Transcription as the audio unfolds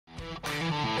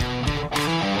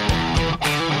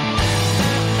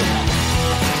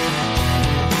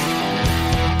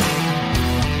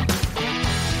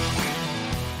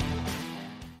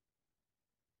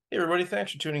everybody.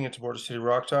 Thanks for tuning into Border City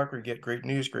Rock Talk, where you get great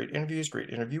news, great interviews, great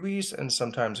interviewees, and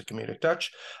sometimes a comedic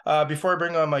touch. Before I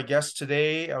bring on my guest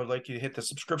today, I would like you to hit the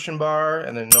subscription bar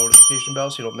and the notification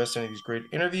bell so you don't miss any of these great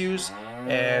interviews.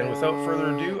 And without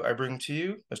further ado, I bring to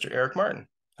you Mr. Eric Martin.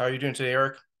 How are you doing today,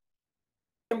 Eric?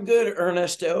 I'm good,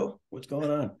 Ernesto. What's going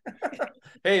on?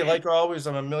 Hey, like always,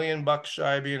 I'm $1 million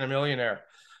shy of being a millionaire.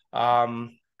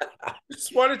 Um,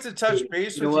 just wanted to touch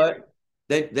base You know with you.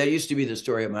 what? That used to be the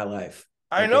story of my life.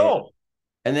 I Okay. know.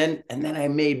 And then I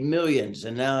made millions,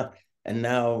 and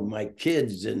now my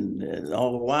kids and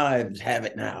all the wives have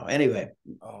it now. Anyway,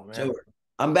 Oh man. so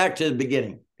I'm back to the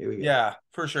beginning. Here we go. Yeah,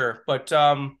 for sure. But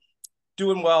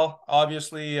doing well.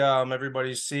 Obviously,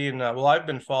 everybody's seen, well, I've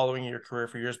been following your career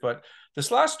for years, but this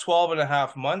last 12 and a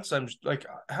half months, I'm like,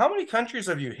 how many countries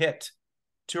have you hit?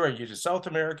 Touring you to South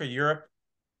America, Europe?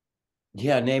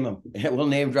 Yeah, name them. We'll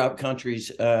name drop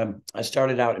countries. I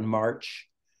started out in March,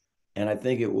 and I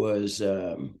think it was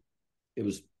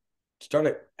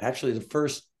started actually the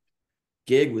first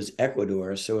gig was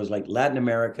Ecuador, so it was like Latin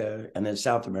America and then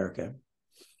South America,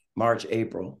 March,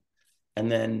 April, and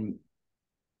then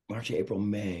March, April,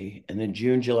 May, and then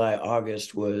June, July,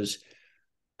 August was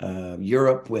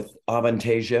Europe with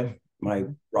Avantasia, my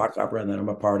rock opera that I'm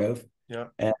a part of, Yeah.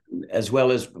 and as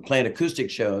well as playing acoustic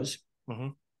shows. Hmm.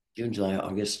 June, July,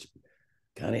 August,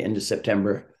 kind of into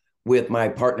September with my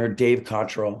partner Dave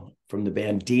Cottrell from the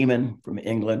band Demon from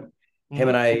England. Him Hmm.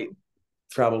 and I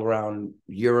traveled around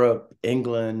Europe,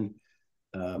 England,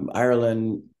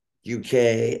 Ireland,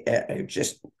 UK.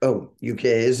 UK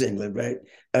is England, right?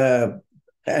 Uh,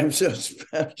 I'm so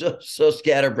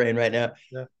scatterbrained right now.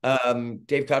 Yeah.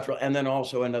 Dave Cottrell, and then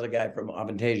also another guy from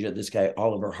Avantasia, this guy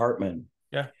Oliver Hartman.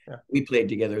 Yeah. Yeah. We played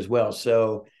together as well.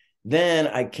 So then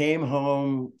I came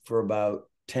home for about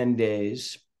 10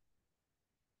 days.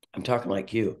 I'm talking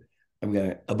like you. I'm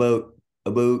going about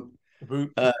Boot.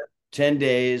 uh, 10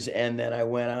 days. And then I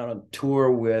went out on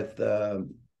tour with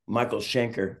Michael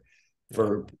Schenker Yeah.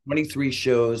 for 23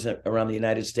 shows around the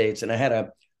United States. And I had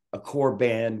a core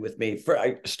band with me.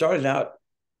 I started out,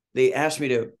 they asked me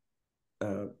to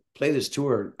play this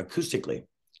tour acoustically.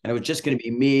 And it was just going to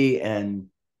be me and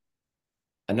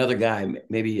another guy,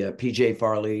 maybe PJ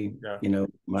Farley, Yeah.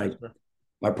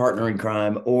 my partner in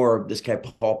crime, or this guy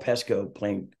Paul Pesco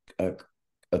playing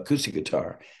acoustic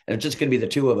guitar, and it's just going to be the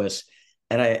two of us.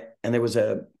 And there was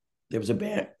a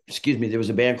band, excuse me, there was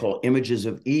a band called Images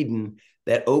of Eden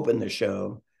that opened the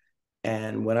show.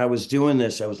 And when I was doing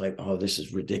this, I was like, oh, this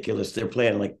is ridiculous. They're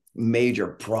playing like major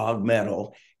prog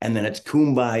metal, and then it's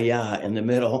Kumbaya in the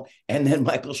middle, and then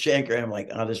Michael Schenker. I'm like,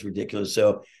 oh, this is ridiculous.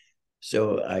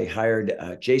 So I hired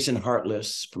Jason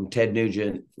Hartless from Ted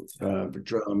Nugent for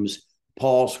drums.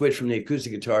 Paul switched from the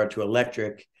acoustic guitar to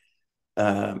electric.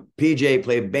 PJ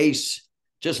played bass,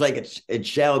 just like it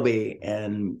shall be,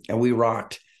 and we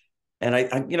rocked. And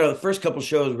the first couple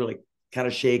shows were like kind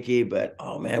of shaky, but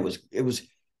oh man, it was.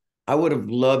 I would have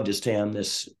loved to stay on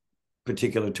this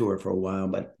particular tour for a while,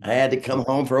 but I had to come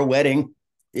home for a wedding.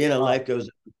 Life goes.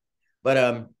 But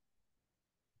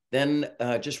then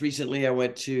just recently, I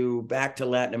went back to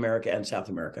Latin America and South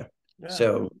America. Yeah.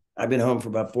 So I've been home for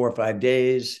about 4 or 5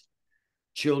 days.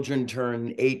 Children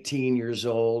turned 18 years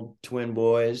old, twin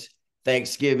boys.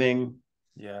 Thanksgiving.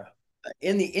 Yeah.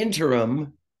 In the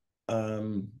interim, I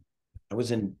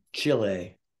was in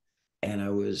Chile, and I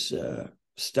was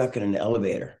stuck in an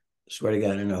elevator. Swear to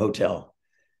God, in a hotel,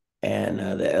 and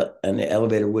the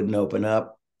elevator wouldn't open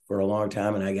up for a long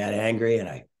time, and I got angry and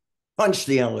I punched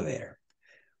the elevator,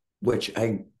 which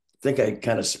I think I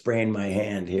kind of sprained my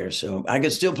hand here. So I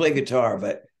could still play guitar,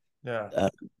 but Yeah.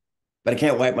 but I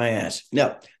can't wipe my ass.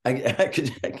 No, I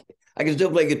can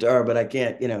still play guitar, but I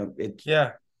can't. It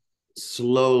Yeah.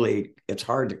 slowly. It's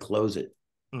hard to close it.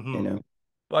 You Hmm. know.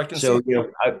 Well, I can see. So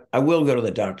I will go to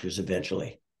the doctors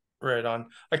eventually. Right on.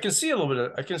 I can see a little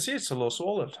bit I can see it's a little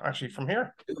swollen actually from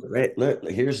here. Right. Look,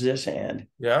 here's this hand.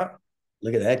 Yeah.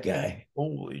 Look at that guy.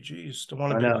 Holy jeez. Don't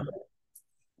want I to be. know,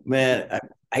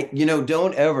 man.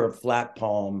 Don't ever flat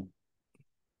palm.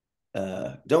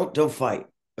 Don't fight.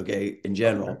 Okay, in Okay.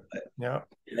 general. Yeah.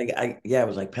 I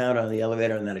was like pounding on the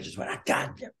elevator, and then I just went, I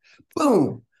got you,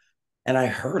 boom, and I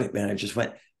heard it, man. I just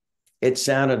went. It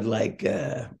sounded like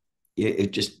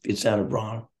it sounded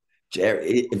wrong.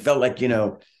 It felt like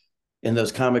in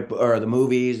those comic or the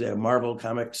movies, Marvel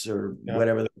comics or Yeah.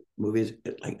 whatever the movies.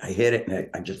 Like I hit it, and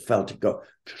I just felt it go.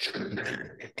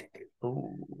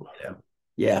 Ooh.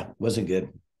 Yeah, wasn't good.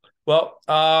 Well,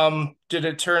 did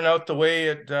it turn out the way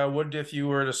it would if you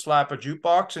were to slap a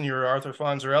jukebox and you were Arthur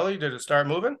Fonzarelli? Did it start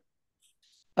moving?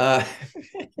 Uh,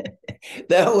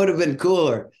 that would have been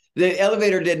cooler. The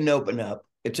elevator didn't open up.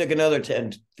 it took another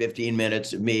 10, 15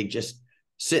 minutes of me just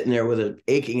sitting there with an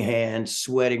aching hand,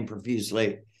 sweating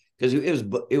profusely because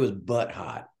it was butt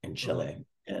hot in Chile.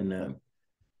 And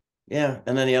yeah,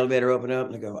 and then the elevator opened up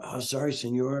and they go, "Oh, sorry,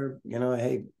 senor.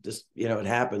 Hey, this, it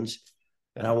happens."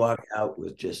 And I walked out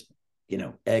with just,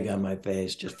 egg on my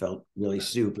face, just felt really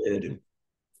stupid. And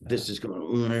this is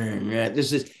going,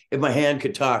 this is, if my hand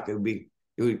could talk, it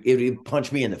would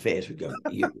punch me in the face. It would go,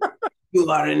 you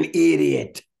are an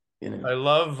idiot. I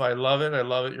love it. I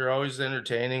love it. You're always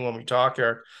entertaining when we talk,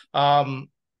 Eric.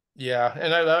 Yeah,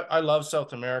 and I love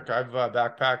South America. I've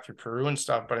backpacked through Peru and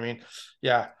stuff, but I mean,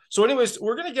 yeah. So, anyways,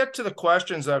 we're gonna get to the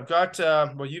questions. I've got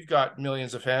well, you've got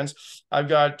millions of fans. I've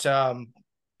got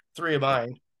three of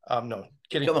mine. No,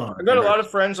 kidding. Come on, I've got a lot of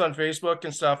friends on Facebook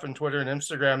and stuff and Twitter and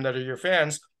Instagram that are your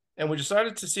fans, and we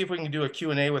decided to see if we can do a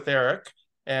Q&A with Eric.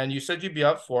 And you said you'd be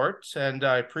up for it, and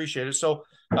I appreciate it. So,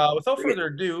 without further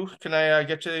ado, can I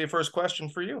get to the first question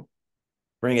for you?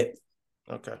 Bring it.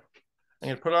 Okay. I'm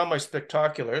going to put on my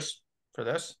spectaculars for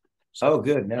this. So, oh,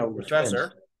 good. Now we're Professor.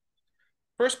 twins.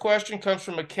 First question comes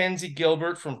from Mackenzie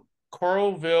Gilbert from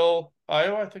Coralville,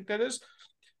 Iowa, I think that is.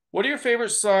 What are your favorite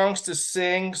songs to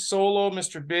sing, solo,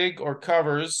 Mr. Big, or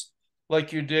covers,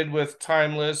 like you did with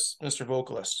Timeless, Mr.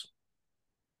 Vocalist?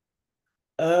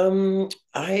 I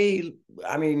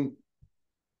mean,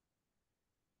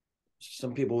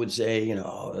 some people would say,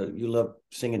 you love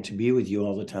singing To Be With You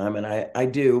all the time. And I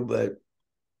do, but,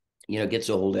 it gets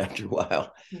old after a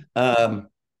while.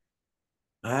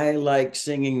 I like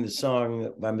singing the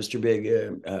song by Mr.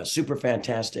 Big, Super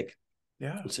Fantastic.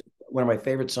 Yeah. It's one of my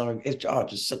favorite songs. It's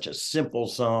just such a simple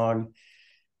song.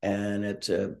 And it's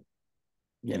it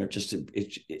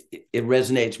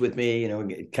resonates with me,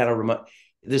 it kind of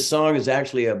this song is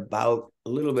actually a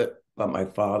little bit about my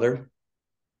father,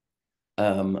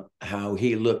 how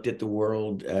he looked at the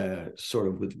world sort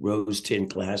of with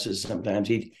rose-tinted glasses. Sometimes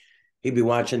he'd be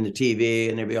watching the TV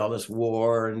and there'd be all this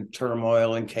war and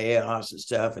turmoil and chaos and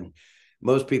stuff. And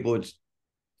most people would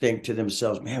think to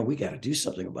themselves, man, we got to do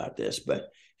something about this. But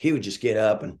he would just get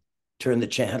up and turn the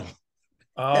channel.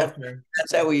 Oh, okay.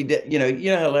 That's how we did,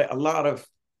 like a lot of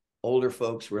older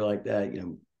folks were like that,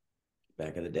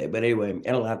 back in the day. But anyway, and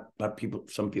a lot of people,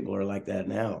 some people are like that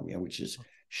now, which is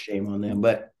shame on them.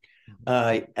 But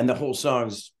and the whole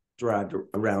song's derived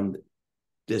around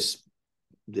this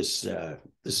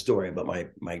story about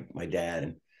my dad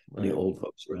and the old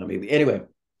folks around me. But anyway,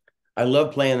 I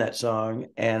love playing that song.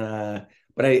 And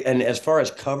and as far as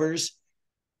covers,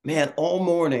 man, all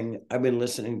morning I've been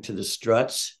listening to the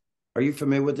Struts. Are you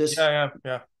familiar with this? Yeah.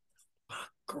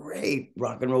 Great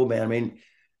rock and roll band. I mean,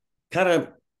 kind of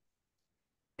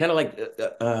like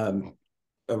a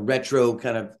retro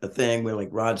kind of a thing with like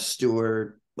Rod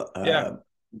Stewart,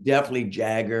 definitely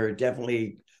Jagger,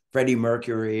 definitely Freddie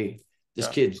Mercury. This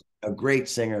kid's a great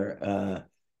singer.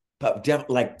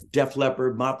 Like Def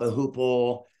Leppard, Mott the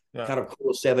Hoople, kind of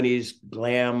cool 70s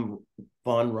glam,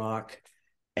 fun rock.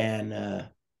 And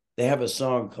they have a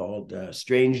song called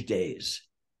Strange Days.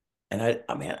 And I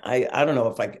don't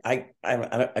know if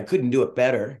I couldn't do it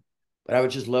better, but I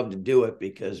would just love to do it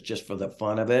because just for the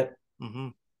fun of it. Mm-hmm.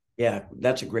 Yeah,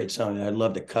 that's a great song. I'd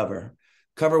love to cover.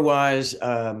 Cover wise,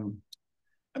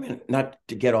 not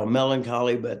to get all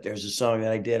melancholy, but there's a song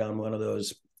that I did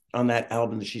on that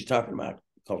album that she's talking about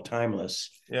called Timeless.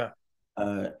 Yeah.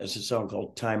 It's a song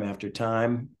called Time After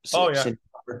Time. Oh, yeah.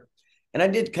 And I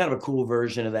did kind of a cool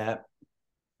version of that.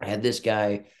 I had this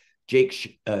guy,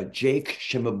 Jake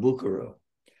Shimabukuro,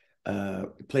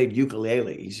 played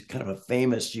ukulele. He's kind of a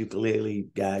famous ukulele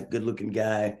guy, good-looking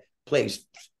guy, plays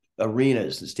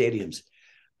arenas and stadiums.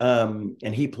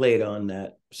 And he played on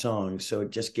that song. So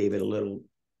it just gave it a little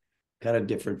kind of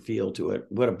different feel to it.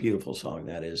 What a beautiful song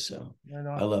that is. So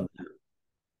I love that.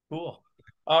 Cool.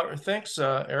 Thanks,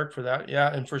 Eric, for that.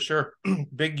 Yeah, and for sure,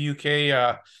 big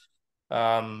UK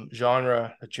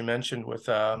genre that you mentioned with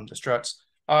the Struts.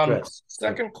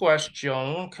 Second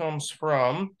question comes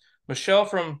from Michelle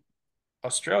from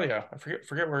Australia. I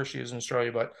forget where she is in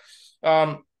Australia, but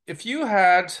if you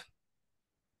had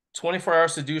 24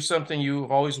 hours to do something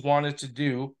you've always wanted to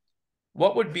do,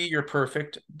 what would be your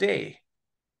perfect day?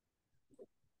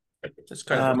 That's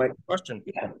kind of a question.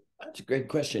 Yeah, that's a great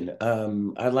question.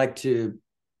 I'd like to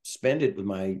spend it with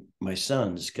my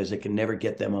sons because I can never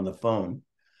get them on the phone.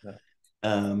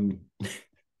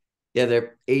 Yeah,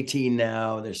 they're 18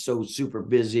 now. They're so super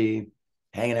busy,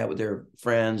 hanging out with their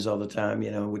friends all the time,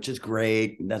 which is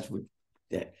great. And that's what,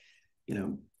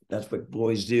 that's what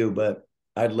boys do. But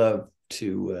I'd love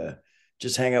to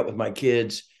just hang out with my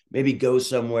kids, maybe go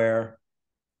somewhere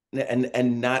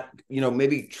and not,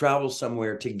 maybe travel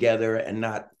somewhere together and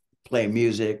not play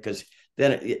music because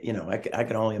then, you know, I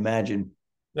can only imagine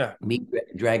Yeah. me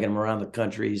dragging them around the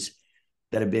countries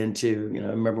that I've been to. You know,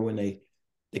 I remember when they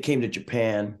came to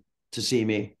Japan to see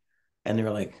me, and they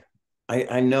were like,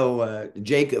 I know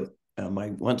Jacob, my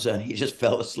one son, he just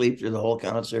fell asleep through the whole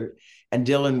concert, and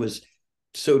Dylan was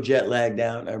so jet lagged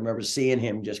out. I remember seeing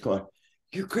him just going,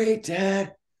 "You're great,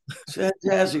 Dad. It's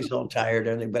fantastic." He's all tired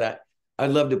and everything, but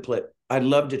I'd love to play. I'd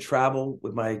love to travel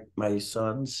with my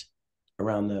sons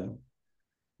around the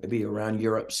maybe around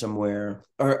Europe somewhere.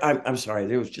 Or I'm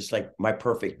sorry, it was just like my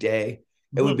perfect day.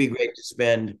 It would Mhm. be great to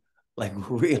spend like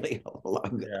really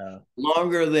Yeah.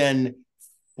 longer than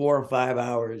 4 or 5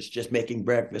 hours just making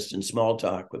breakfast and small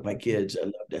talk with my kids. I'd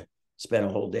love to spend a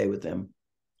whole day with them.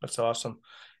 That's awesome.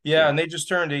 Yeah, Yeah. and they just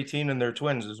turned 18 and they're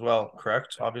twins as well,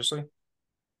 correct? Obviously.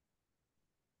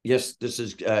 Yes, this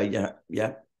is yeah.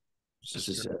 This is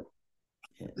This true. is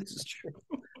yeah, this is true.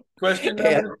 Question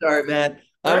Hey, I'm number. sorry, man.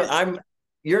 All right. I'm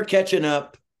you're catching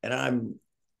up and I'm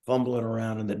fumbling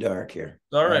around in the dark here.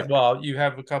 All All right. right. Well, you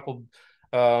have a couple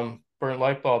burnt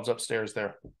light bulbs upstairs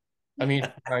there. I mean,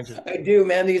 behind you. I do,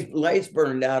 man. These lights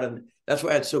burned out, and that's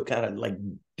why it's so kind of like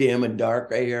dim and dark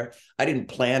right here. I didn't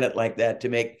plan it like that to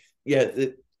make. Yeah,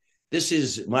 this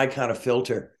is my kind of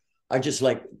filter. I just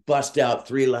like bust out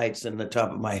 3 lights in the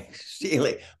top of my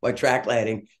ceiling, my track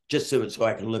lighting, just so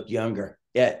I can look younger.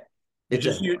 Yeah, You it's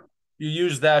just a you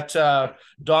use that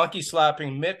donkey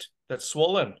slapping mitt that's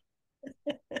swollen.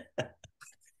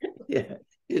 yeah.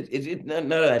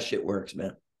 None of that shit works,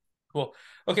 man. Cool.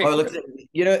 Okay. Oh, look,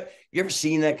 you know, you ever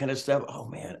seen that kind of stuff? Oh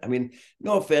man, I mean,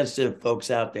 no offense to folks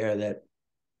out there that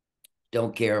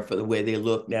don't care for the way they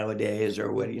look nowadays,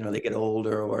 or what, you know, they get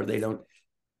older, or they don't,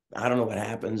 I don't know what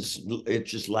happens. It's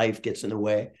just life gets in the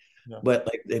way. Yeah. But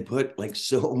like they put like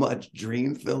so much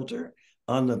dream filter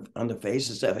on the face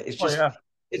and stuff. Oh yeah.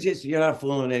 It's just you're not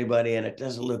fooling anybody, and it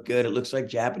doesn't look good. It looks like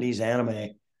Japanese anime.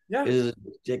 It Yeah. is,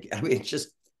 I mean, it's just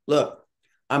look.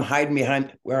 I'm hiding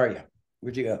behind. Where are you?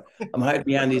 Where'd you go? I'm hiding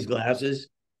behind these glasses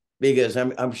because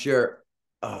I'm sure.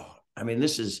 Oh, I mean,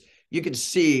 this is you can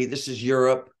see this is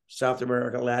Europe, South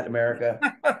America, Latin America.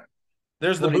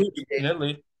 There's the What did boots you in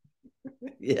Italy.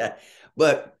 Yeah,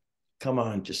 but come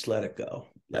on, just let it go.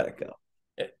 Yeah. Let it go.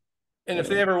 And if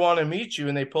they Anyway, ever want to meet you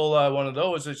and they pull one of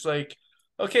those, it's like,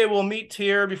 okay, we'll meet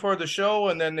here before the show,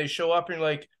 and then they show up and you're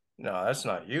like, no, that's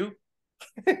not you.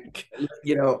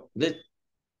 you know that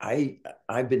I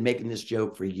I've been making this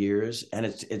joke for years, and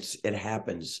it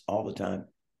happens all the time.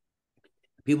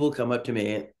 People come up to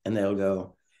me and they'll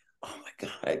go, "Oh my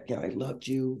God, I loved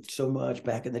you so much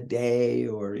back in the day,"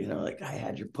 or you know, like I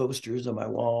had your posters on my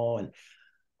wall, and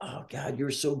oh God, you're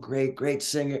so great, great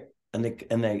singer. And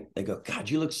they go, "God,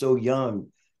 you look so young."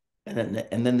 And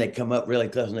then they come up really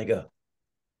close and they go,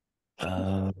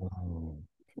 "Oh."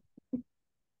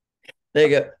 They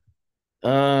go,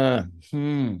 uh,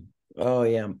 hmm. Oh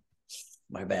yeah,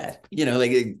 my bad. You know,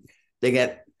 they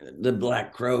get the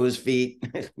black crow's feet.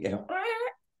 You know.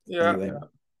 Yeah. Anyway,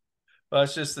 Well,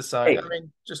 it's just the sign. I hey,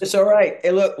 mean, just it's all right.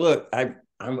 Hey, look.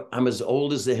 I'm as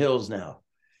old as the hills now.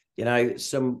 You know,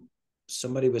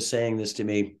 somebody was saying this to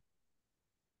me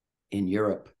in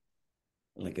Europe.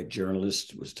 Like a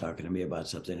journalist was talking to me about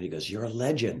something, and he goes, "You're a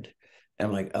legend." And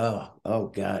I'm like,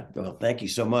 oh God, well, thank you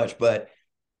so much. But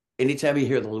anytime you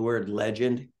hear the word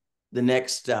legend, the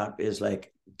next stop is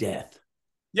like death.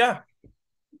 yeah.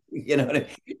 You know what I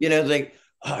mean? You know, it's like,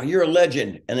 oh, you're a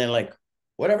legend. And then like,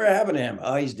 whatever happened to him?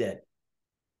 Oh, he's dead.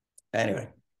 Anyway,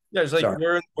 Yeah, it's like sorry.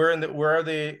 where are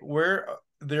they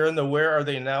they're in the where are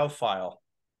they now file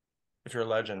if you're a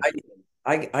legend.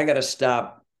 I I gotta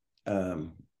stop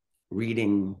um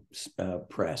reading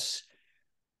press.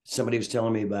 Somebody was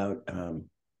telling me about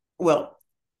well,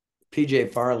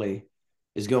 PJ Farley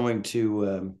is going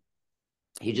to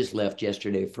he just left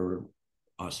yesterday for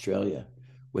Australia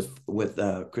with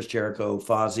Chris Jericho,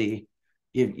 Fozzy,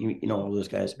 you know all those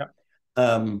guys. Yeah.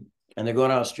 And they're going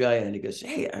to Australia, and he goes,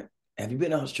 "Hey, have you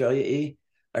been to Australia, E?"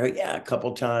 I go, "Yeah, a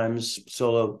couple times,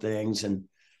 solo things." And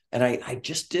I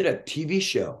just did a TV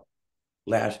show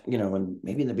last, you know, and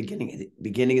maybe in the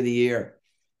beginning of the year,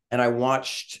 and I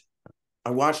watched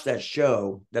that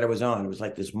show that I was on. It was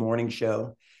like this morning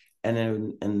show, and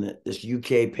then and this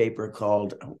UK paper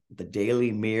called the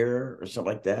Daily Mirror or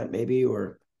something like that, maybe,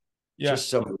 or Yeah. just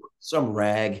some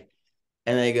rag.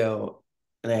 And they go,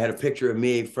 and they had a picture of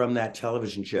me from that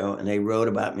television show, and they wrote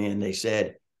about me, and they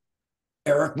said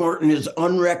Eric Martin is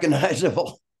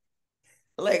unrecognizable.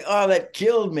 Like, oh, that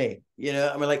killed me. You know,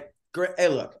 I mean, like, hey,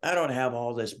 look, I don't have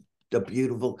all this the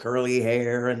beautiful curly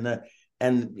hair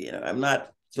and you know, I'm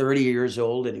not 30 years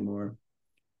old anymore.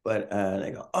 But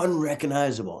they go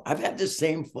unrecognizable. I've had the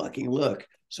same fucking look.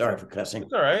 Sorry for cussing.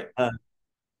 It's all right.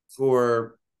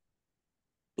 for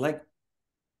like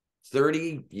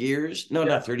 30 years. No, Yeah.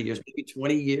 not 30 years, maybe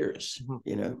 20 years, Mhm.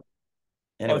 you know. I was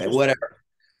Anyway, just whatever.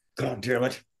 God damn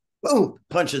it. Boom,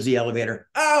 punches the elevator.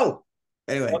 Oh,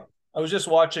 anyway, I was just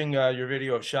watching your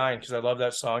video of Shine because I love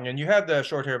that song, and you had the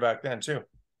short hair back then too.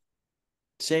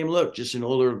 same look, just an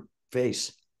older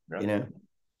face, Yeah. you know.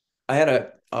 I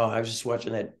was just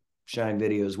watching that Shine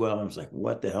video as well. I was like,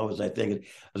 what the hell was I thinking?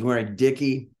 I was wearing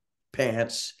Dickie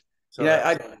pants. You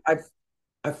know, So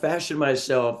I fashioned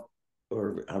myself,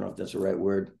 or I don't know if that's the right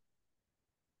word,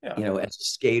 yeah. you know, as a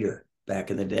skater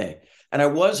back in the day. And I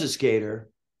was a skater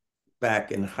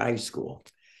back in high school.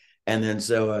 And then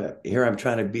here I'm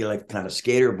trying to be like kind of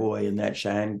skater boy in that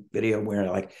Shine video, wearing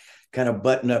like kind of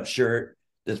button up shirt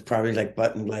that's probably like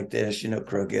buttoned like this, you know,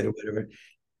 crooked or whatever,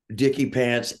 Dickie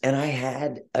pants. And I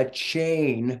had a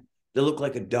chain that looked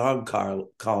like a dog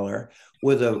collar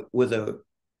with a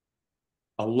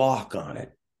lock on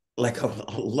it, like a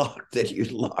lock that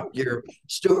you'd lock your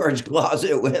storage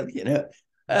closet with, you know.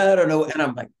 I don't know. And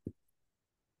I'm like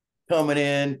coming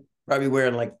in, probably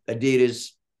wearing like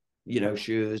Adidas, you know,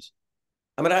 shoes.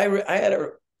 I mean, I had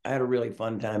a really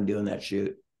fun time doing that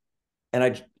shoot, and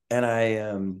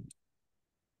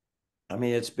I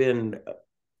mean, it's been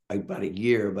about a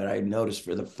year, but I noticed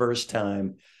for the first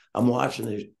time, I'm watching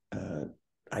the.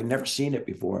 I'd never seen it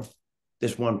before.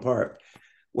 This one part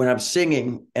when I'm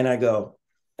singing, and I go,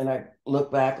 and I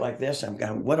look back like this. I'm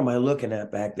going, what am I looking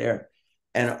at back there?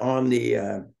 And on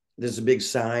there's a big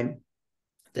sign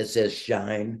that says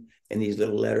 "Shine" in these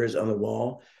little letters on the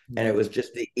wall, and it was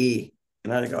just the E.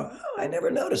 And I go, oh, I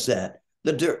never noticed that.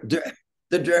 The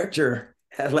director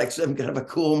had like some kind of a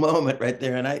cool moment right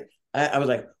there, and I was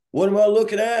like, what am I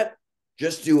looking at?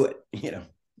 Just do it, you know.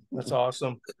 That's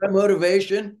awesome. My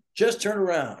motivation, just turn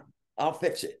around. I'll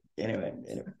fix it. Anyway,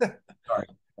 sorry, at a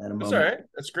That's all moment. right.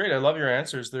 That's great. I love your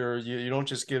answers. You don't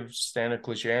just give standard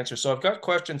cliche answers. So I've got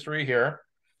question 3 here.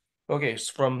 Okay, it's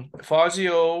from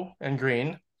Fazio and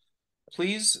Green.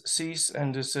 Please cease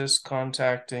and desist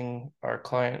contacting our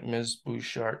client, Ms.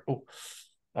 Bouchard. Oh,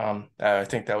 I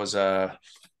think that's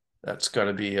got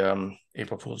to be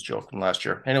April Fool's joke from last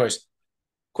year. Anyways,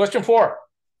 question 4.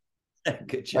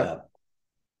 Good job.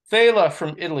 Thela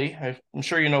from Italy. I'm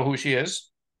sure you know who she is.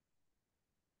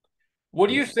 What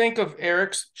do you Yes. think of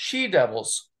Eric's She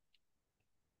Devils?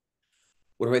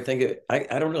 What do I think of?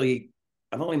 I don't really.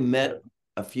 I've only met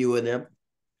a few of them,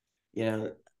 you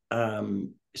know.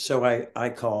 So I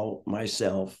call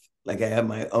myself, like, I have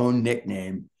my own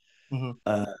nickname, Mhm.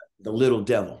 the Little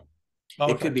Devil. Oh,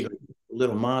 It could thank be you.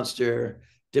 Little Monster.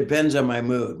 Depends on my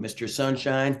mood. Mr.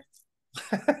 Sunshine,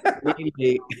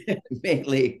 mainly,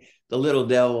 mainly the Little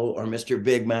Devil or Mr.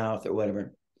 Big Mouth or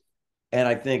whatever. And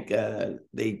I think they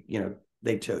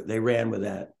ran with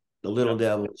that. The Yeah. Little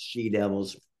Devils, She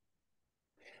Devils.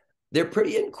 They're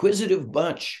pretty inquisitive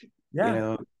bunch. You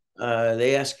Yeah. know,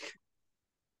 they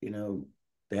you know,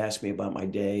 they ask me about my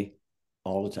day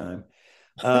all the time.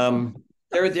 Um,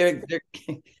 they're they're they're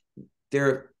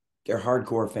they're they're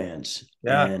hardcore fans,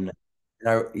 Yeah. and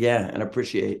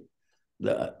appreciate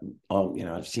the all. You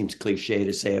know, it seems cliche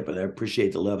to say it, but I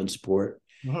appreciate the love and support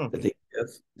Mhm. that they give.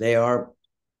 They're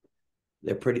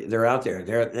out there.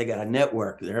 They got a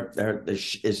network.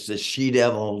 It's the She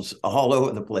Devils all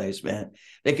over the place, man.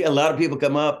 A lot of people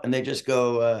come up and they just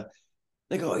go,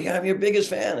 yeah, I'm your biggest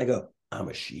fan. They go, I'm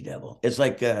a She Devil. It's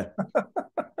like It's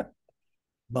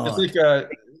Bond. like uh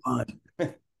Bond.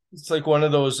 it's like one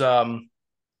of those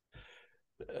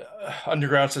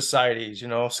underground societies,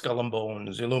 Skull and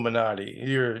Bones, Illuminati.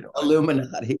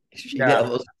 Illuminati, She Yeah.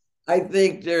 Devils. I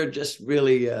think they're just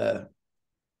really I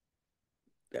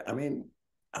mean,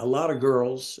 a lot of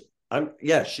girls. Of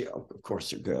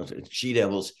course they're girls. She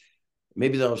Devils.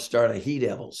 Maybe they'll start a He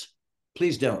Devils.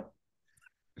 Please don't.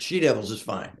 She Devils is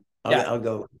fine. Yeah. I'll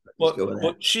go. Let's Well, go with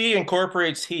that. she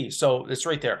incorporates he, so it's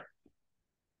right there.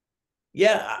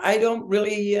 Yeah, I don't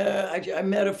really. I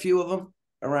met a few of them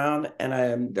around,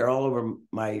 and they're all over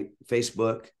my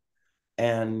Facebook,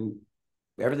 and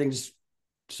everything's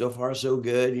so far so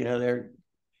good. You know, they're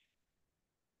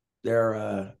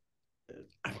they're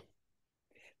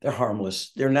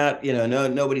harmless. They're not. You know,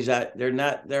 nobody's out. They're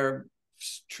not. They're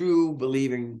true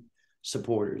believing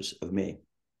supporters of me,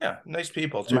 Yeah, nice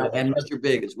people and, too. and Mr.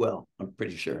 Big as well. I'm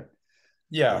pretty sure.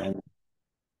 Yeah, And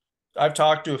I've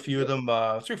talked to a few of them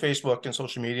through Facebook and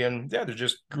social media, and yeah, they're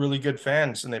just really good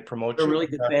fans, and they promote they're you. really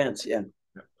good fans. Yeah,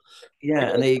 I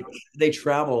yeah, and guess- they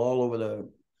travel all over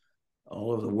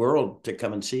the world to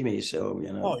come and see me. So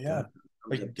oh yeah, thumbs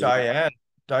like up to them.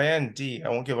 Diane D. I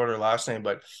won't give out her last name,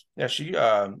 but yeah, she.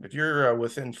 If you're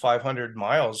within 500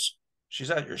 miles,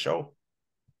 she's at your show.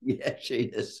 Yeah, she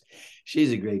is.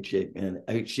 She's a great chick, man.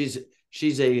 I mean, she's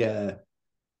a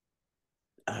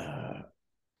uh,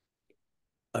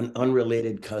 an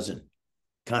unrelated cousin,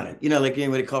 kind of. You know, like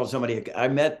anybody calls somebody. I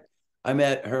met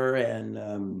her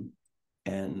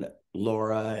and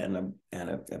Laura and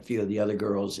a few of the other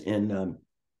girls in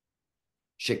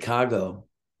Chicago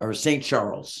or St.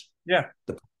 Charles. Yeah.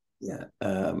 Yeah,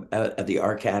 at the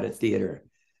Arcada Theater,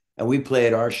 and we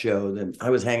played our show. Then I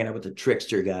was hanging out with the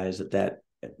Trickster guys at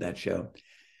that show,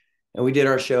 and we did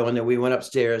our show, and then we went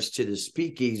upstairs to the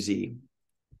speakeasy,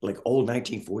 like old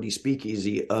 1940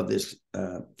 speakeasy of this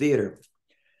theater,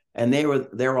 and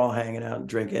they're all hanging out and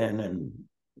drinking, and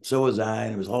so was I,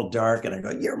 and it was all dark, and I go,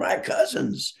 "You're my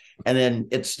cousins," and then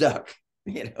it stuck.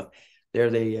 You know,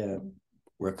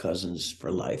 we're cousins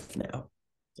for life now.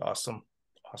 Awesome.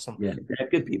 Awesome. Yeah, they're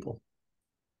good people.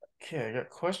 Okay, I got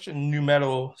question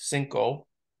numero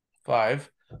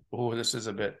 5. Oh, this is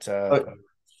a bit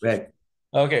Right.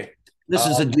 okay. This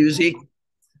is a doozy.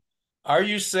 Are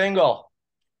you single?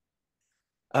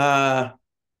 No.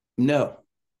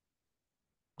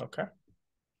 Okay.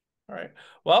 All right.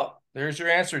 Well, there's your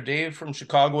answer, Dave from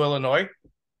Chicago, Illinois.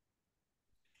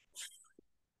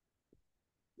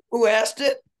 Who asked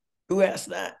it? Who asked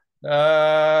that?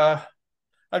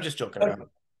 I'm just joking around.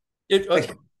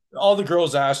 All the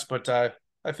girls asked, but I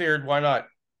figured why not?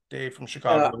 Dave from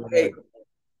Chicago, Illinois.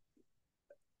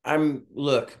 Hey,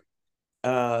 look.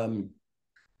 I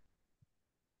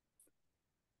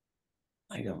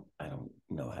don't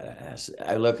know how to ask.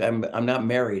 I'm not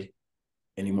married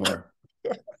anymore.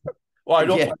 Well, I'm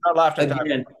not laughing at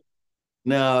that.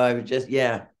 No,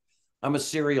 I'm a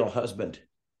serial husband.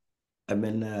 I've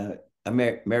been I'm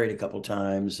married a couple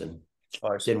times and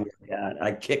didn't work out.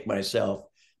 I kick myself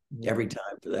every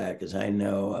time for that because I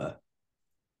know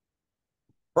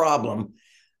problem.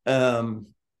 It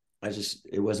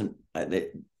wasn't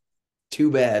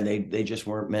too bad. They just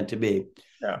weren't meant to be.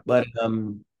 Yeah. But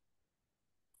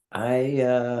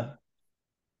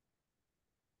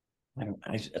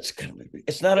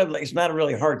it's not a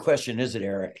really hard question, is it,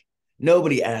 Eric?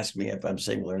 Nobody asked me if I'm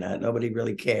single or not. Nobody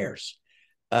really cares.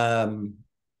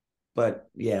 But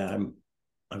yeah,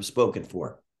 I'm spoken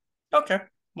for. Okay.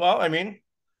 Well, I mean,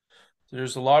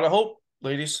 there's a lot of hope,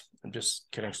 ladies. I'm just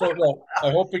kidding. So no,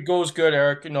 I hope it goes good,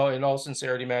 Eric. You know, in all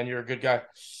sincerity, man, you're a good guy.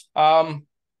 I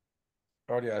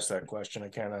already asked that question. I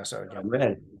can't ask that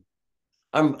again.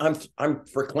 I'm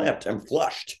verklempt. I'm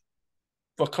flushed.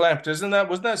 Verklempt,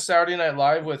 wasn't that Saturday Night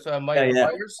Live with Mike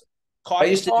Myers? I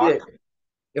used to do it.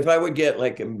 If I would get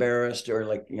like embarrassed or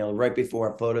like, you know, right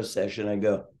before a photo session, I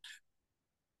go,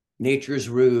 Nature's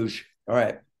Rouge. All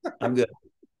right, I'm good.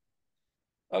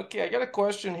 Okay, I got a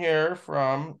question here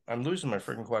from, I'm losing my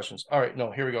freaking questions. All right,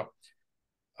 no, here we go.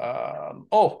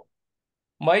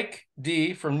 Mike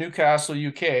D from Newcastle,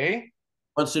 UK.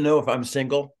 Wants to know if I'm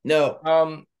single. No.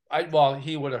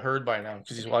 He would have heard by now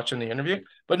because he's watching the interview.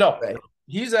 But no, right.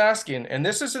 He's asking, and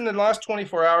this is in the last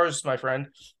 24 hours, my friend.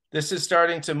 This is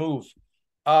starting to move.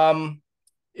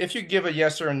 If you give a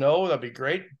yes or a no, that'd be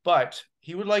great. But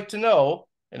he would like to know,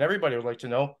 and everybody would like to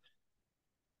know,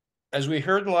 as we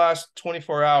heard in the last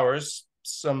 24 hours,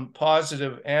 some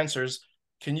positive answers.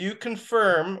 Can you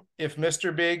confirm if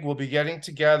Mr. Big will be getting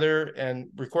together and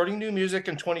recording new music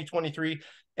in 2023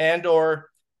 and or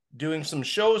doing some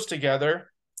shows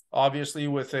together, obviously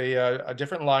with a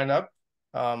different lineup,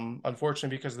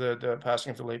 unfortunately because of the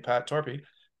passing of the late Pat Torpey.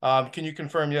 Can you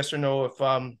confirm yes or no if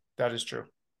that is true?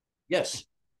 Yes.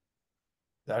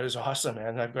 That is awesome,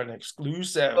 man. I've got an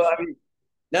exclusive. Well, I mean,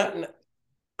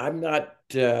 I'm not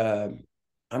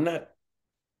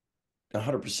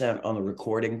 100% on the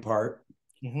recording part,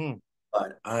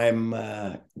 but I'm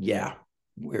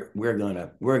we're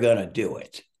gonna do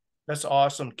it. That's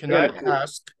awesome. Can I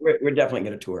ask? We're definitely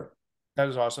gonna tour. That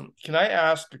is awesome. Can I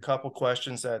ask a couple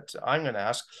questions that I'm going to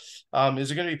ask? Is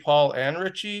it going to be Paul and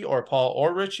Richie, or Paul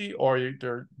or Richie, or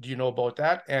do you know about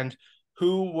that? And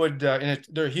who would?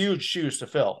 They're huge shoes to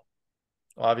fill,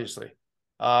 obviously.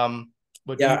 But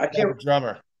yeah, I can't have a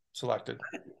drummer selected.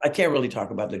 I can't really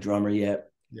talk about the drummer yet.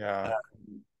 Yeah,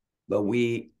 but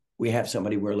we have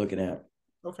somebody we're looking at.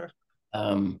 Okay.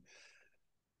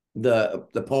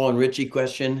 The Paul and Richie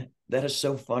question. That is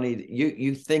so funny.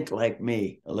 You think like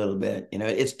me a little bit. You know,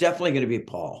 it's definitely going to be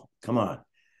Paul. Come on.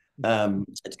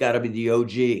 It's got to be the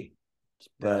OG.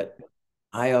 But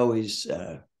I always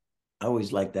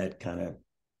like that kind of.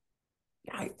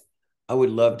 I would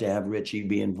love to have Richie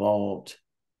be involved.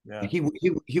 Yeah.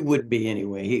 He would be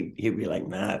anyway. He'd be like,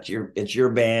 nah, it's your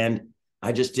band.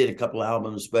 I just did a couple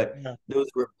albums, but those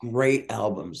were great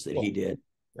albums that he did.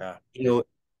 Yeah. You know,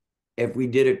 if we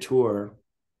did a tour,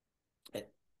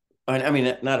 I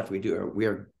mean, not if we do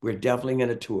it. We're definitely going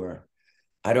to tour.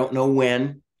 I don't know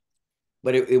when,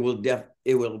 but it will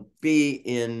be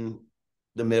in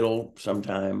the middle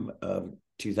sometime of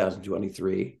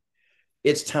 2023.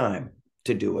 It's time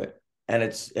to do it, and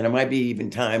it might be even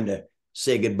time to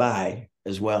say goodbye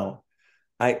as well.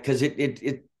 Because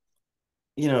it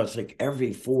it's like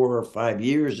every 4 or 5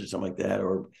 years or something like that.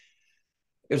 Or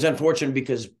it was unfortunate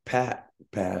because Pat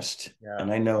passed, Yeah.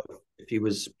 and I know if he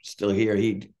was still here,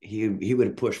 he would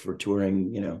have pushed for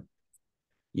touring,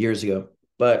 years ago.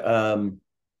 But I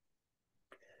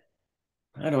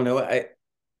don't know.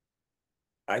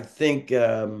 I think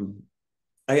I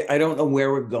don't know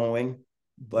where we're going,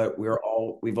 but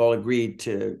we've all agreed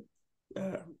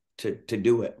uh, to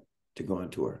do it, to go on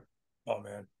tour. Oh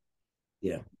man,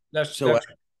 Yeah. that's So that's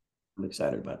I'm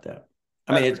excited about that.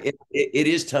 I mean, that's it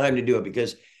is time to do it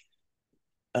because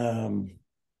um,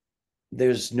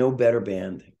 there's no better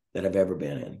band that I've ever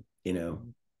been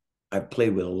in. I've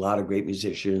played with a lot of great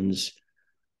musicians.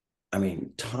 I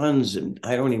mean, tons, and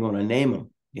I don't even want to name them.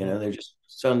 They're just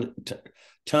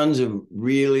tons of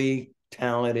really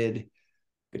talented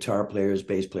guitar players,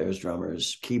 bass players,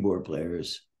 drummers, keyboard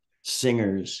players,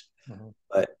 singers.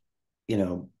 But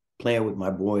playing with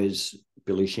my boys,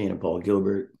 Billy Sheehan and Paul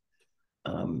Gilbert,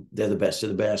 they're the best of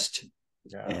the best.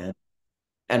 yeah.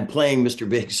 And playing Mr.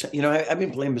 Big, I've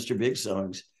been playing Mr. Big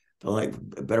songs for like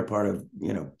a better part of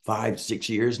 5-6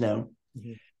 years now,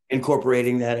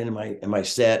 incorporating that into my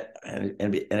set, and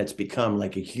it's become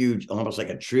like a huge, almost like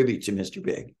a tribute to Mr.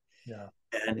 Big. Yeah.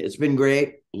 And it's been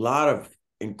great. A lot of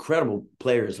incredible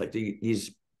players, like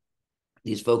these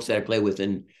folks that I play with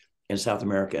in South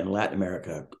America and Latin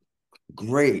America,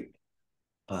 great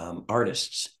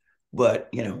artists. But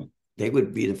they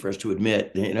would be the first to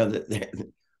admit that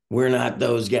we're not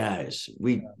those guys.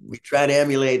 We try to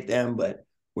emulate them, but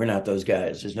we're not those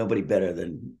guys. There's nobody better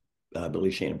than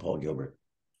Billy Sheehan and Paul Gilbert.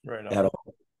 Right on. At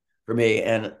all for me.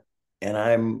 And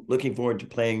I'm looking forward to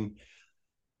playing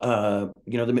the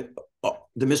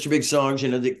Mr. Big songs,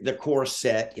 the core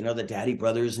set, the Daddy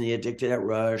Brothers and the Addicted at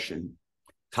Rush and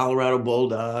Colorado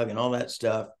Bulldog and all that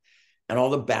stuff, and all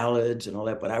the ballads and all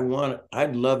that. But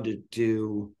I'd love to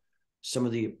do some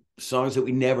of the songs that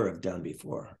we never have done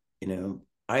before.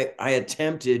 I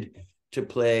attempted to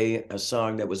play a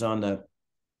song that was on the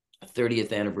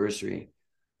 30th anniversary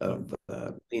of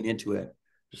Lean Into It,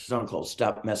 a song called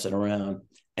Stop Messing Around.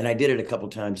 And I did it a couple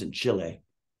times in Chile,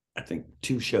 I think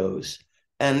 2 shows.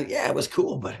 And yeah, it was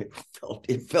cool, but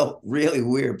it felt really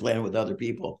weird playing with other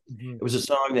people. It was a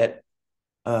song that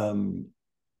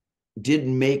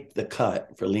didn't make the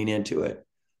cut for Lean Into It.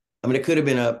 I mean, it could have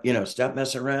been Stop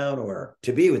Messing Around or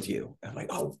To Be With You. I'm like,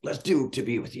 oh, let's do To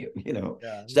Be With You.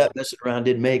 Stop Messing Around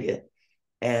didn't make it.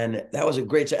 And that was a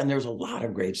great song. And there's a lot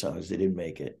of great songs that didn't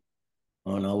make it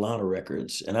on a lot of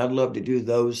records. And I'd love to do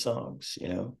those songs,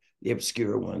 the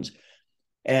obscure ones.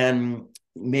 And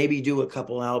maybe do a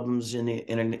couple albums in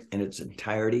its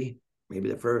entirety, maybe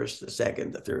the first, the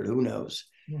second, the third, who knows.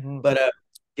 But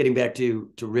getting back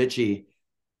to Richie,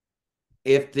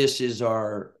 if this is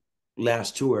our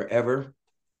last tour ever,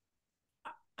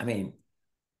 I mean,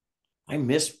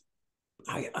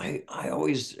 I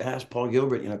always ask Paul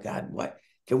Gilbert, God, what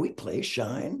can we play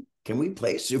Shine? Can we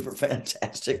play Super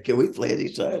Fantastic? Can we play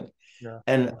these songs? Yeah.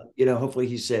 And hopefully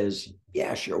he says,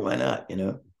 yeah, sure, why not?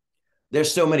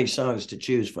 There's so many songs to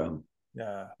choose from.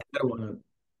 Yeah.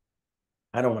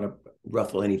 I don't want to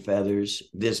ruffle any feathers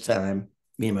this time,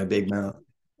 me and my big mouth.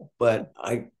 But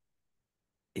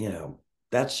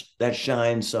that's that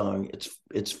Shine song.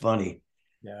 It's funny.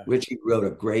 Yeah. Richie wrote a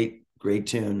great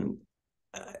tune.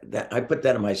 That I put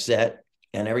that in my set,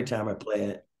 and every time I play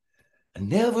it, I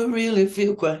never really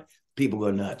feel quite. People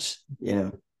go nuts.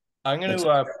 I'm going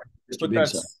to put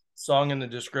that song in the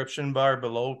description bar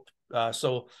below.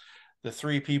 So the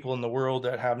 3 people in the world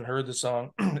that haven't heard the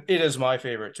song, it is my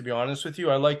favorite, to be honest with you.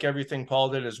 I like everything Paul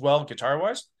did as well,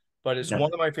 guitar-wise, but it's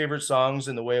one of my favorite songs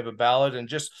in the way of a ballad. And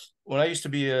just when I used to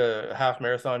be a half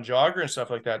marathon jogger and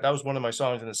stuff like that, that was one of my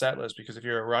songs in the set list, because if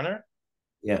you're a runner,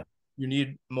 you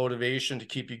need motivation to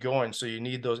keep you going. So you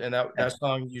need those. And that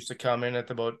song used to come in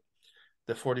at about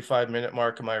the 45-minute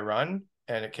mark of my run,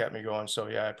 and it kept me going. So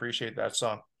yeah, I appreciate that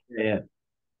song. Yeah.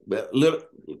 But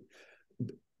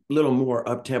little more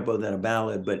up tempo than a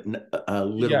ballad, but a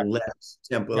little less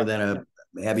tempo than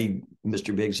a heavy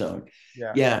Mr. Big song.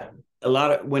 Yeah. A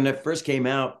lot of, when it first came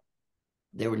out,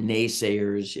 there were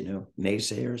naysayers,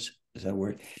 naysayers, is that a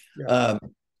word?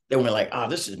 They were like, oh,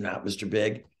 this is not Mr.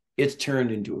 Big. It's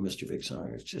turned into a Mr. Big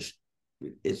song.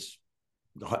 It's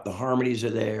the harmonies are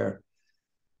there.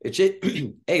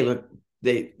 Hey, look,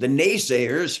 the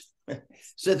naysayers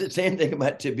said the same thing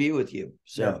about To Be With You.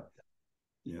 So,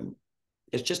 you know,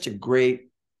 it's just a great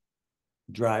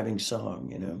driving song,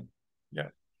 you know. Yeah.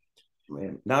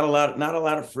 Man, not a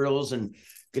lot of frills and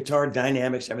guitar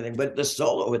dynamics, everything, but the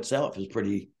solo itself is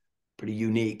pretty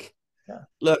unique. Yeah.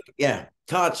 Look, yeah,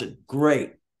 Kotzen,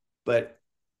 great. But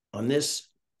on this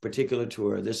particular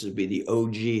tour, this would be the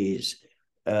OGs,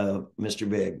 Mr.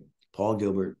 Big, Paul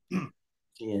Gilbert,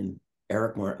 and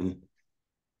Eric Martin,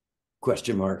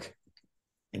 question mark,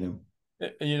 you know.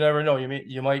 You never know.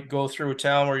 You might go through a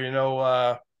town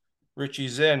where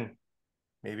Richie's in.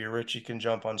 Maybe Richie can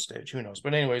jump on stage. Who knows?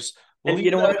 But anyways, we'll And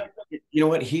you know what? You know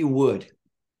what? He would.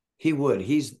 He would.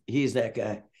 He's that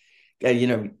guy. You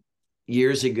know,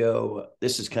 years ago,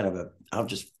 this is kind of I'll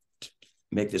just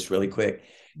make this really quick.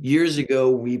 Years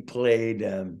ago, we played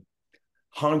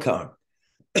Hong Kong,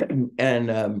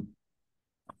 and I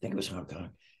think it was Hong Kong,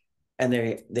 and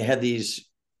they had these.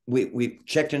 We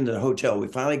checked into the hotel. We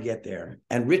finally get there,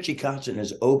 and Richie Kotzen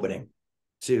is opening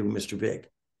to Mr. Big,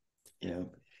 you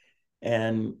know,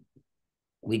 and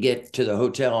we get to the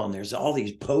hotel, and there's all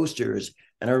these posters,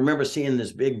 and I remember seeing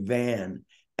this big van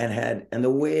and the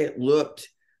way it looked.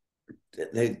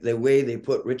 The way they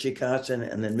put Richie Kotzen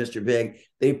and then Mr. Big,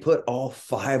 they put all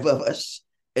 5 of us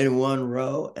in one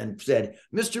row and said,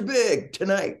 Mr. Big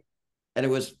tonight. And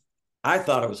I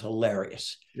thought it was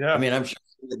hilarious. Yeah. I mean, I'm sure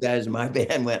the guys in my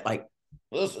band went like,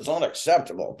 well, this is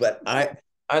unacceptable. But I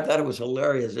thought it was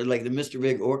hilarious. They're like the Mr.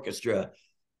 Big orchestra,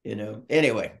 you know.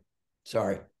 Anyway,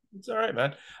 sorry. It's all right,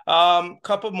 man.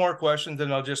 Couple more questions,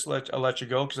 then I'll let you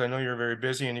go because I know you're very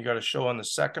busy and you got a show on the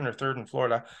 2nd or 3rd in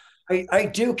Florida. I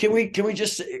do. Can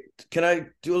I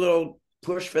do a little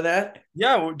push for that?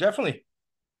 Yeah, definitely.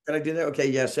 Can I do that? Okay,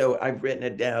 yeah. So I've written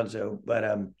it down. So, but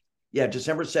yeah,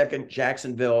 December 2nd,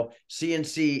 Jacksonville,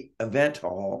 CNC Event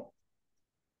Hall.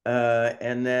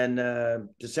 And then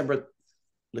December,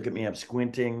 look at me, I'm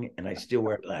squinting and I still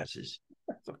wear glasses.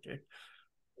 That's okay.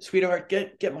 Sweetheart,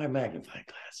 get my magnifying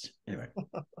glass. Anyway.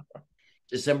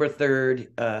 December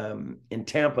 3rd, in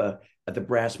Tampa at the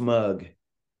Brass Mug.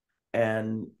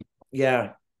 And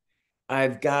yeah,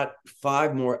 I've got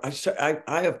 5 more. I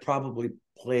have probably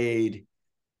played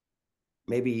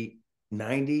maybe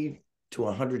 90 to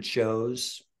 100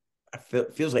 shows.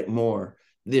 Feels like more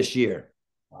this year.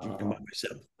 Wow. By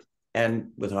myself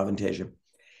and with Avantasia.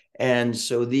 And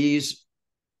so there's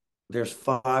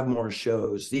 5 more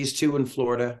shows. These 2 in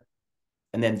Florida,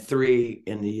 and then 3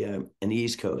 in the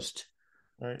East Coast.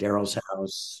 Right. Daryl's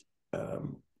house.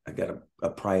 I got a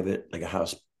private, like a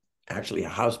house. Actually a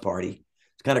house party.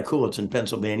 It's kind of cool. It's in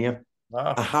Pennsylvania.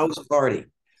 Wow. A house party,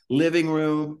 living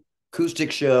room,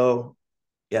 acoustic show.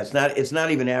 Yeah, it's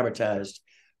not even advertised,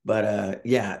 but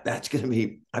yeah, that's gonna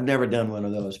be. I've never done one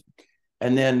of those.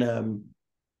 And then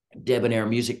Debonair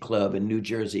Music Club in New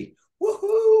Jersey.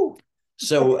 Woohoo!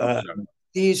 So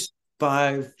these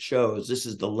 5 shows. This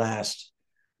is the last.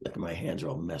 Look, my hands are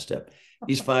all messed up.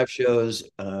 These 5 shows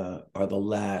are the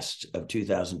last of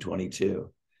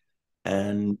 2022,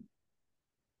 and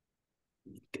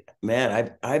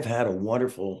man, I've had a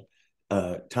wonderful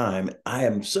time. I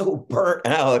am so burnt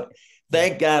out.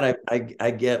 Thank God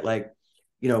I get like,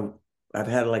 you know, I've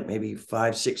had like maybe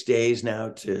 5-6 days now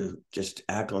to just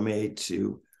acclimate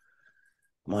to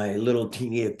my little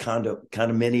teeny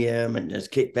condominium and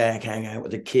just kick back, hang out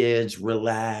with the kids,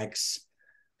 relax,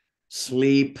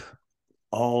 sleep,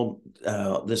 all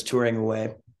this touring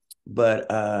away.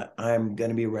 But I'm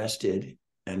going to be rested.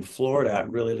 And Florida,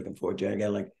 I'm really looking forward to it. I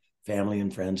got like family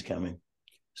and friends coming.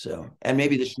 So, and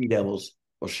maybe the She Devils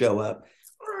will show up.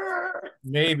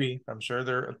 Maybe. I'm sure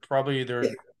they're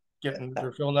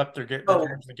filling up. They're getting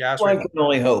the gas. One can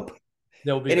only hope.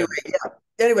 They'll be anyway. Yeah.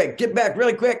 Anyway, get back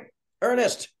really quick.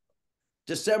 Ernest,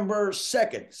 December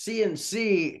 2nd,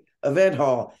 CNC Event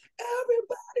Hall.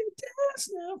 Everybody dance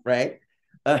now, right?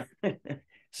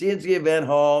 CNC Event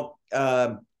Hall.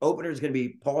 Opener is going to be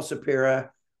Paul Sapira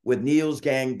with Neil's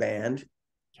Gang Band.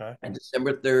 Okay. And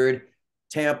December 3rd,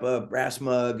 Tampa Brass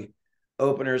Mug.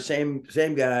 Opener, same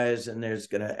guys, and there's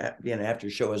going to be an after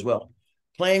show as well.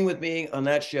 Playing with me on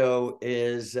that show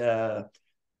is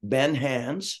Ben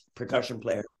Hands, percussion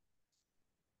player.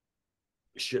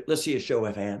 Let's see a show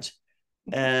of hands.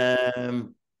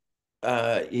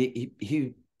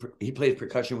 He plays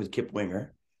percussion with Kip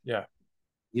Winger. Yeah.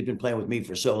 He's been playing with me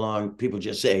for so long. People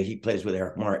just say he plays with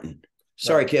Eric Martin.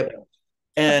 Sorry, Kip.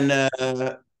 And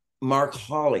Mark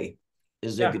Hawley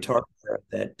is a guitar player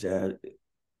that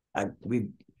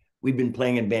we've been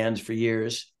playing in bands for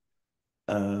years.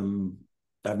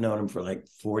 I've known him for like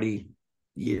 40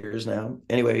 years now.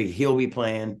 Anyway, he'll be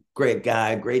playing. Great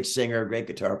guy, great singer, great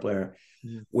guitar player.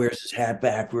 Wears his hat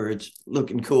backwards,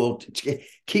 looking cool,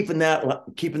 keeping that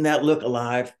look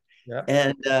alive. Yeah.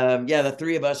 And the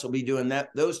three of us will be doing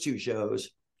those two shows.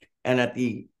 And at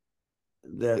the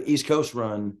East Coast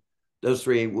run, those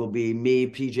three will be me,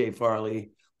 PJ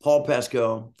Farley, Paul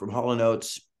Pesco from Hall &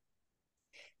 Oates,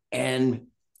 and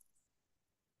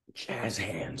jazz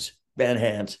hands, band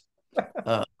hands,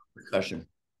 percussion.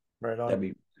 Right on. That'd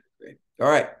be great. All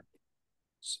right.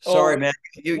 Sorry, man.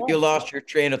 You lost your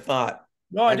train of thought.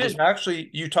 No, I didn't. Actually,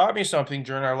 you taught me something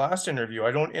during our last interview.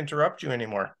 I don't interrupt you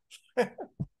anymore.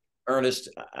 Ernest,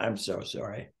 I'm so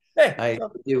sorry. Hey, I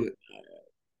do.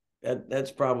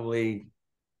 That's probably,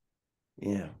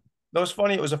 yeah. That was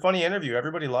funny. It was a funny interview.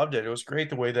 Everybody loved it. It was great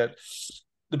the way that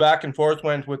the back and forth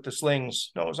went with the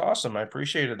slings. No, it was awesome. I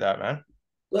appreciated that, man.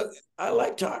 Look, I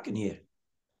like talking to you.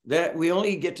 That we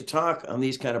only get to talk on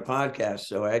these kind of podcasts,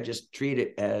 so I just treat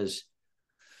it as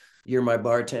you're my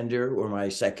bartender or my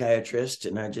psychiatrist,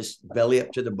 and I just belly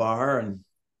up to the bar and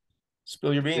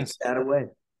spill your beans. That away.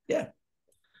 Yeah.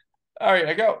 All right,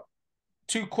 I got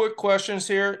two quick questions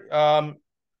here.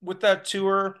 With that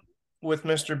tour with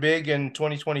Mr. Big in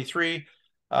 2023,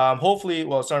 hopefully,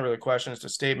 well, it's not really a question, it's a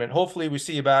statement. Hopefully, we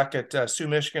see you back at Sioux,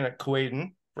 Michigan at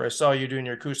Quaden, where I saw you doing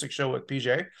your acoustic show with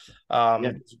PJ.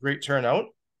 It's a great turnout.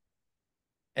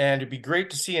 And it'd be great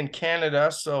to see in Canada.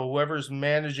 So whoever's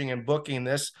managing and booking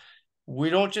this, we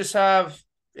don't just have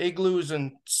igloos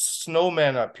and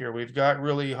snowmen up here. We've got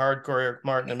really hardcore Eric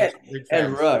Martin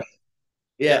and Rush.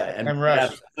 Yeah, and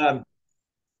Rush.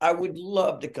 I would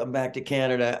love to come back to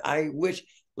Canada. I wish,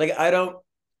 like, I don't,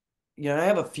 I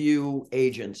have a few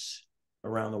agents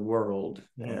around the world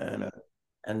and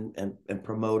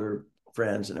promoter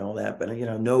friends and all that, but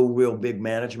no real big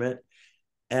management.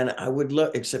 And I would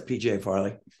love, except PJ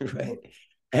Farley, right?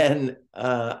 And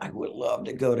I would love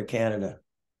to go to Canada.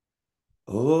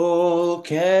 Oh,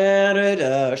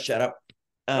 Canada! Shut up.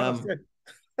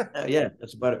 Yeah,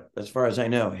 that's about it. As far as I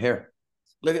know. Here,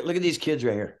 look at these kids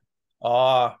right here.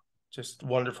 Just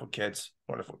wonderful kids.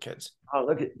 Wonderful kids. Oh,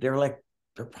 look at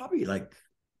they're probably like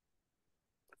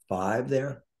 5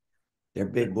 there. They're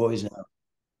big boys now.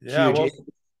 Yeah, well,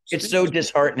 it's so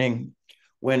disheartening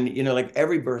when like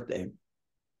every birthday.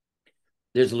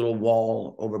 There's a little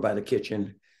wall over by the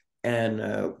kitchen,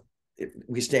 and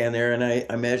we stand there, and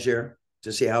I measure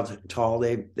to see how tall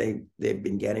they've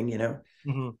been getting, and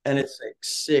it's like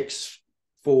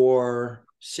 6'4",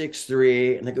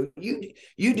 6'3", and they go,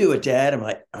 "You do it, Dad." I'm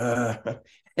like, and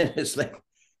it's like,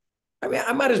 I mean,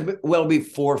 I might as well be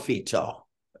 4 feet tall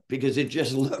because it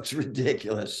just looks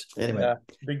ridiculous. Anyway,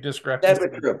 big discrepancy.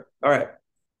 That's true. All right.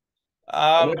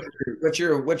 What's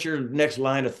your next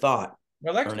line of thought?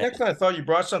 Well, next time I thought you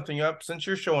brought something up. Since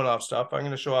you're showing off stuff, I'm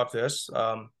going to show off this.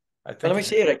 I think. Let me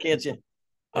see it. I can't see it.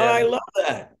 Yeah. Oh, I love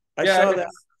that. I saw that.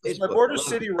 It's my Border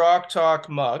City Rock Talk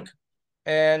mug,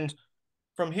 and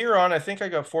from here on, I think I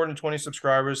got 420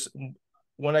 subscribers.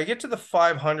 When I get to the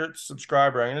 500th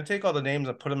subscriber, I'm going to take all the names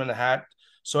and put them in a hat.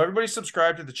 So everybody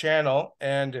subscribe to the channel,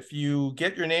 and if you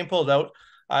get your name pulled out,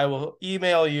 I will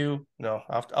email you. No,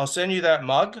 I'll send you that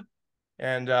mug,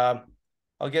 and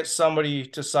I'll get somebody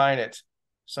to sign it.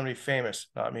 Somebody famous,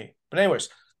 not me. But anyways,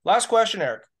 last question,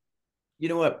 Eric. You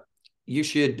know what? You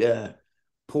should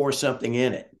pour something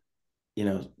in it.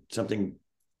 Something,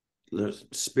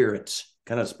 spirits,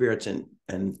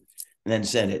 and then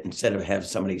send it instead of have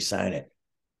somebody sign it.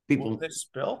 People, will they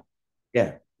spill?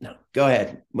 Yeah. No. Go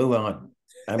ahead. Move on.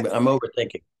 I'm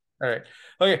overthinking. All right.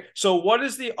 Okay. So what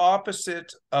is the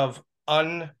opposite of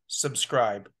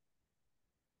unsubscribe?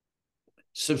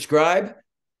 Subscribe?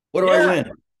 What do I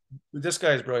win? This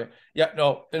guy's brilliant. Yeah,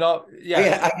 no,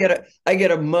 I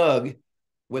get a mug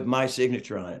with my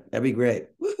signature on it. That'd be great.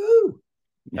 Woohoo!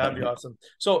 That'd be awesome.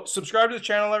 So subscribe to the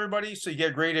channel, everybody, so you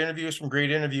get great interviews from great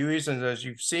interviewees. And as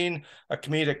you've seen, a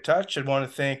comedic touch. I want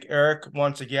to thank Eric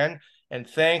once again, and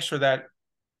thanks for that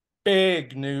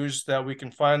big news that we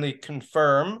can finally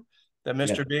confirm that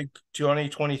Mr. Big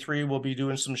 2023 will be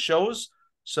doing some shows.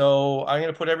 So I'm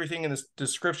going to put everything in the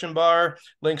description bar,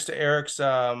 links to Eric's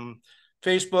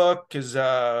Facebook, his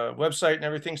website and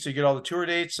everything. So you get all the tour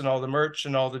dates and all the merch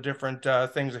and all the different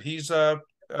things that he's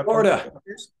Florida.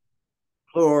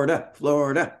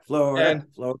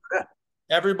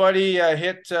 Everybody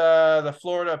hit the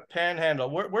Florida Panhandle.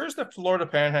 Where's the Florida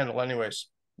Panhandle anyways?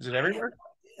 Is it everywhere?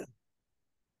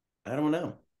 I don't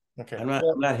know. Okay.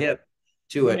 I'm not hip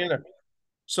to it. Either.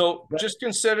 So just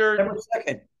consider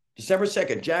December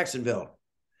 2nd, Jacksonville.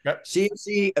 Yep.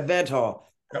 CNC Event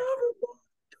Hall. Yep.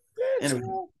 Anyway,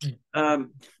 I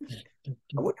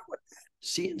wonder what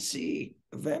CNC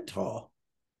Event Hall.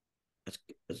 That's,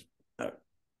 that's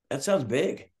that sounds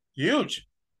big. Huge.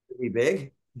 Pretty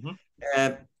big. Mhm.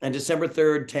 And December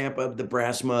 3rd, Tampa, the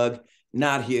Brass Mug.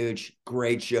 Not huge.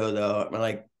 Great show though. I mean,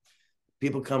 like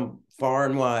people come far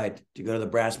and wide to go to the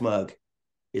Brass Mug.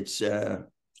 It's a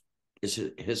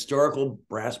historical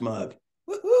brass mug.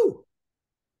 Woohoo!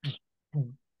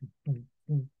 All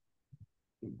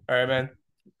right, man.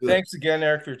 Good. Thanks again,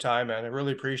 Eric, for your time, man. I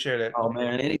really appreciate it. Oh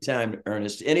man, anytime,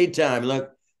 Ernest. Anytime.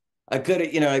 Look, I could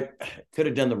have, I could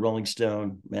have done the Rolling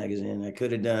Stone magazine. I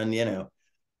could have done,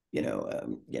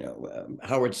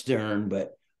 Howard Stern,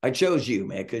 but I chose you,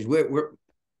 man, because We're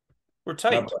my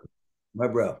tight. bro, my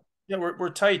bro. Yeah, we're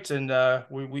tight, and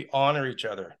we honor each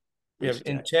other. We have Respect.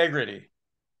 integrity.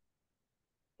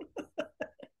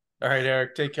 All right,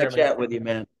 Eric. Take care, Good man. chat with you,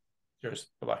 man. Cheers.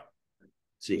 Bye-bye.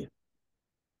 See you.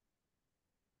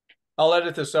 I'll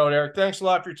edit this out, Eric. Thanks a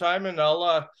lot for your time, and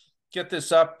I'll get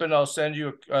this up, and I'll send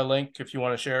you a link if you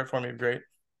want to share it for me. Great.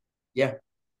 Yeah.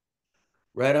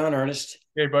 Right on, Ernest.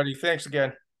 Okay, buddy. Thanks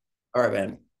again. All right,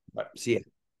 man. Bye. See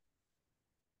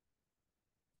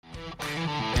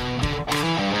you.